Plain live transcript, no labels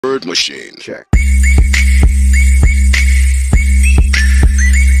Word machine. Check.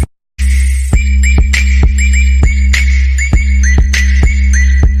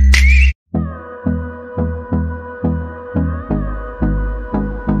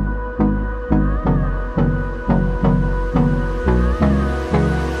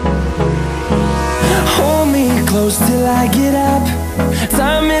 Hold me close till I get up.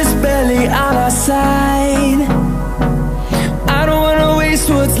 Time is barely on our side. I don't wanna waste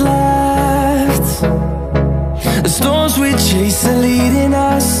what's left. The storms we chase are leading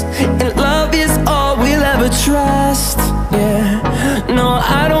us, and love is all we'll ever trust. Yeah, no,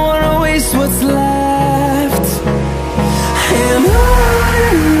 I don't wanna waste what's left. And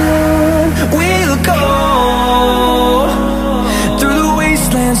on we'll go, through the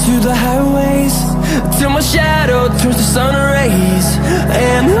wastelands, through the highways, till my shadow turns to sun rays.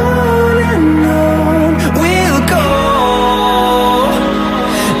 And on we'll go,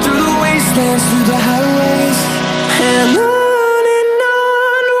 through the wastelands, through the highways, and on we'll go.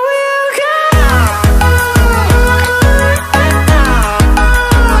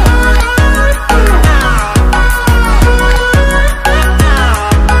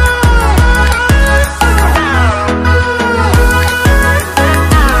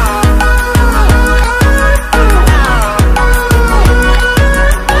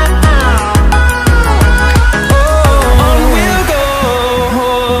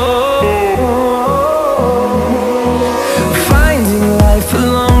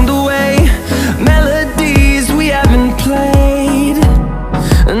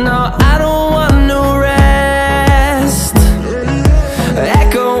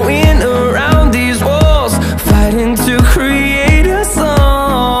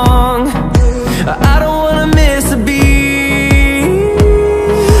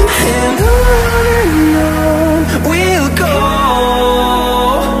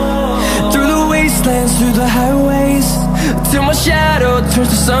 Through the highways, till my shadow turns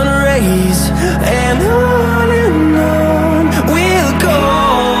to sun rays. And on we'll go,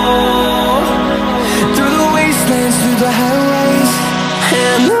 through the wastelands, through the highways,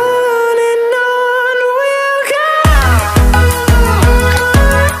 and on we'll go.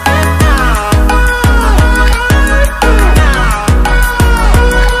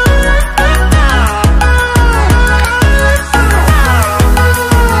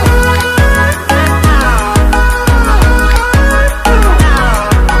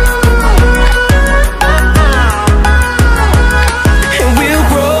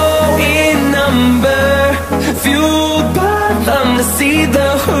 See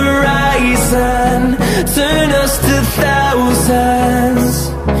the horizon, turn us to thousands,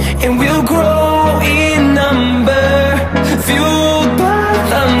 and we'll grow in number, fueled by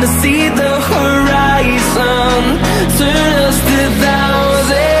them to see the horizon, turn us to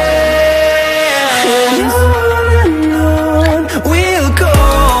thousands, and on we'll go,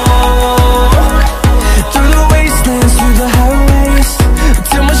 through the wastelands, through the highways,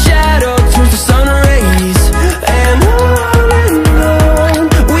 till my shadow turns to sun rays. And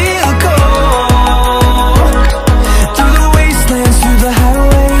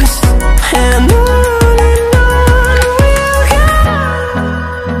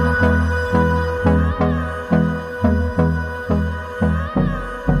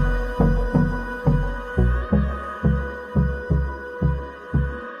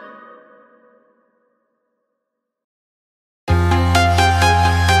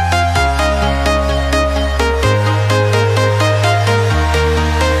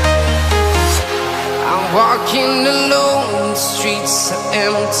walking alone, the streets are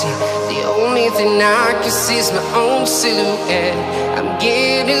empty. The only thing I can see is my own silhouette. I'm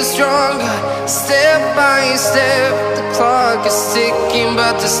getting stronger, step by step. The clock is ticking,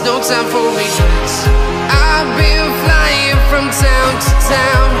 but there's no time for regrets. I've been flying from town to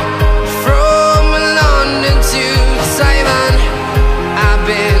town, from London to Taiwan. I've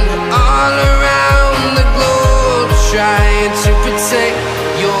been all around the globe, trying to protect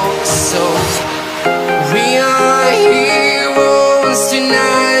your soul. We are heroes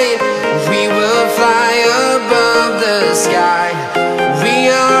tonight. We will fly above the sky. We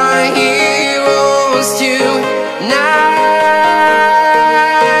are heroes tonight.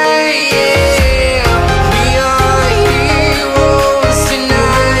 Yeah. We are heroes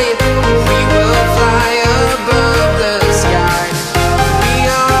tonight.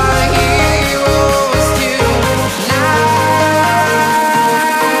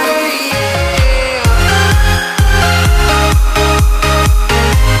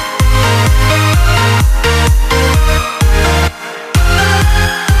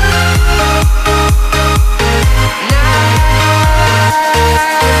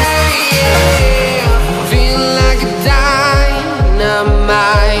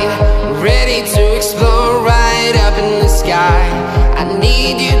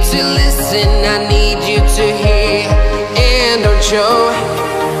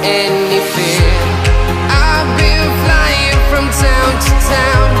 any fear. I've been flying from town to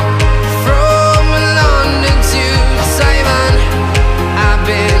town, from London to Taiwan. I've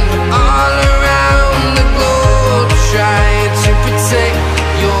been all around the globe trying to protect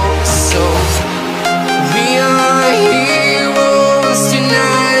your soul. We are heroes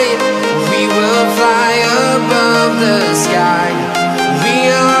tonight. We will fly above the sky. We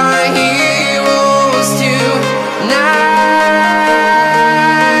are heroes tonight.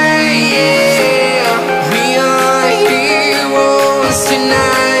 Yeah. We are heroes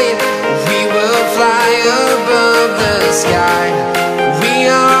tonight. We will fly above the sky. We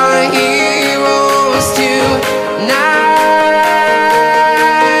are heroes tonight.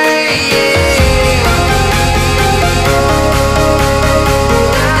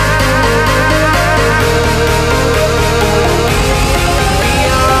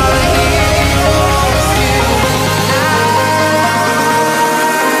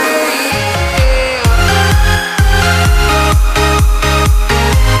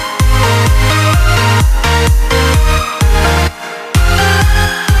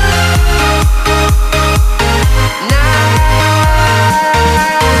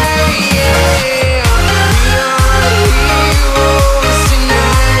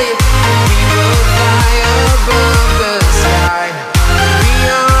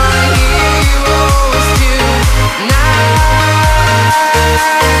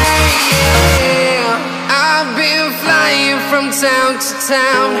 Town to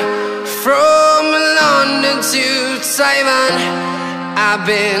town, from London to Taiwan. I've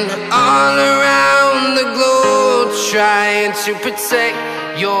been all around the globe trying to protect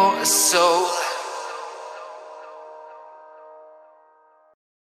your soul.